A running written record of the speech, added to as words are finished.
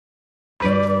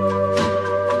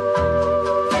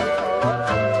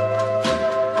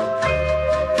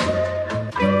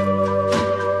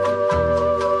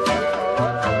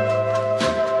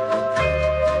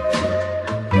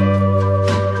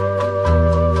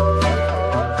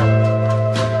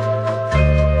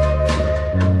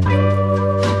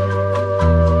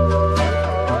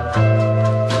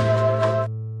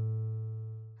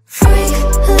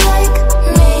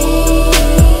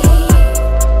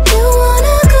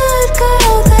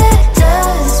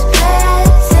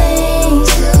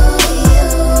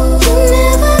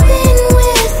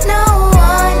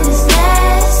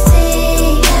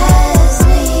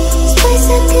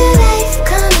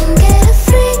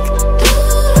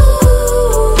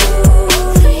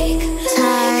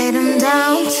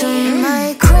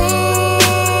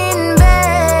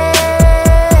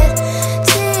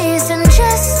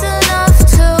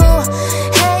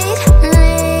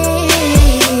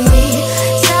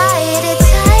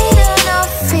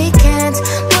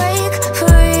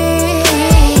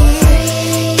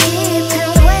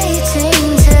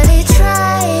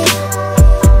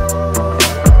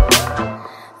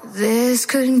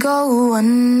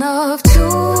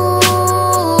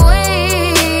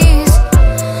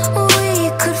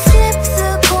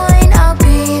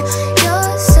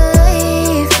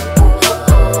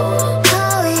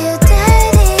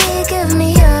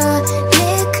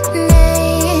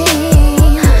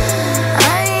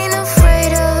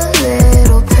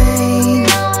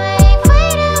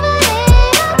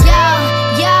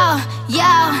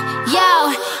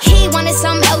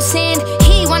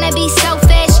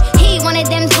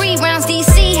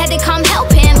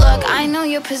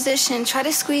your position. Try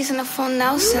to squeeze in a full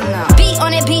Nelson now. Beat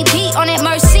on it, beat on it,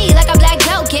 mercy, like a black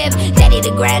belt give. Daddy the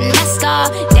grandmaster,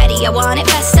 daddy I want it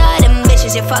faster. Them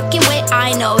bitches you're fucking with,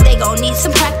 I know they gon' need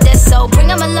some practice. So bring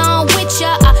them along with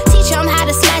ya, teach them how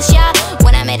to smash ya.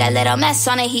 When I made a little mess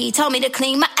on it, he told me to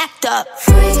clean my act up.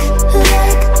 Freak like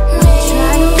me,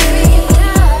 try to bring it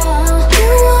down.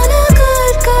 You want a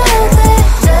good girl that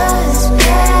does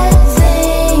bad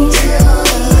things to you.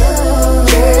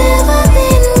 You've never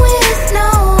been with no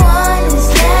one as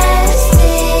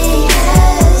nasty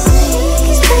as me.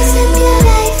 Just spice up your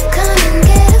life, come and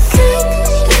get a freak.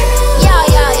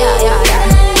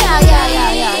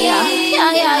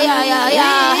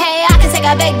 Yeah. Hey, I can take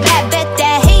a big bad bet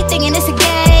that he thinking it's a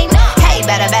game. Hey,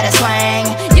 better swing.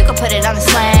 You can put it on the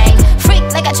slang. Freak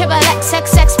like a triple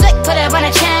XXX flick, put it on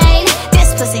a chain.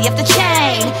 This pussy off the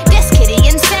chain. This kitty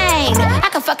insane. I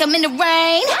can fuck him in the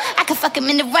rain. I can fuck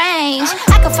him in the range.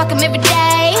 I can fuck him every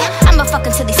day. I'ma fuck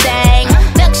him till he sing.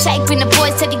 Milkshake, bring the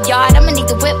boys to the yard. I'ma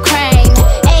need the whipped cream.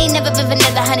 Ain't never been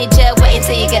vanilla, honey, just wait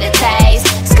until you get a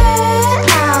taste. Skirt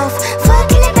off,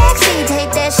 fuck in the backseat,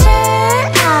 take that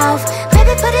shirt off.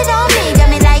 Baby, put it on me, got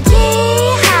me like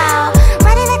yeehaw.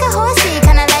 Riding like a horsey,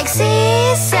 kinda like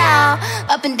seesaw.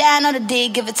 Up and down on the D,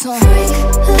 give it to him. Freak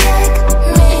like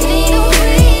me.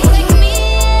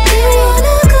 You want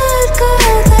a good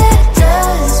girl that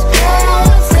does bad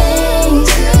things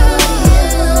to you.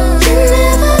 You've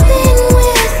never been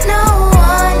with no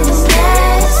one as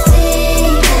nasty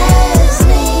as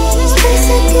me. Spice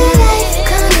up your life,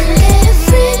 come and get a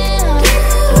freak.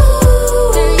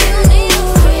 You need a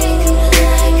freak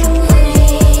like me.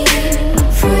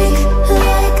 Freak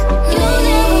like me.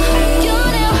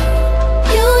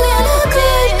 You need a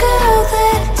good girl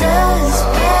that does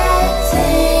bad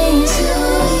things to you.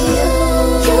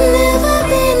 You've never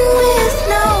been with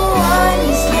no one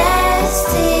as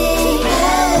nasty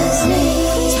as me.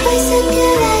 Spice up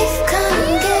your life, come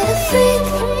and get a freak.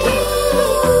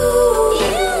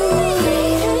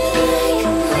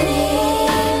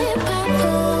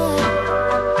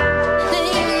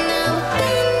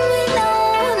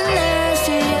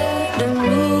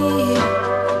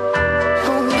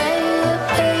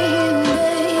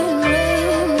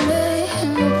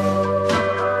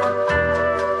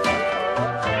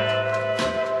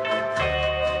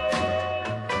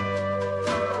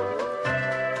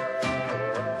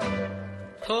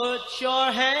 Put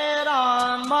your head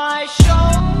on my shoulder.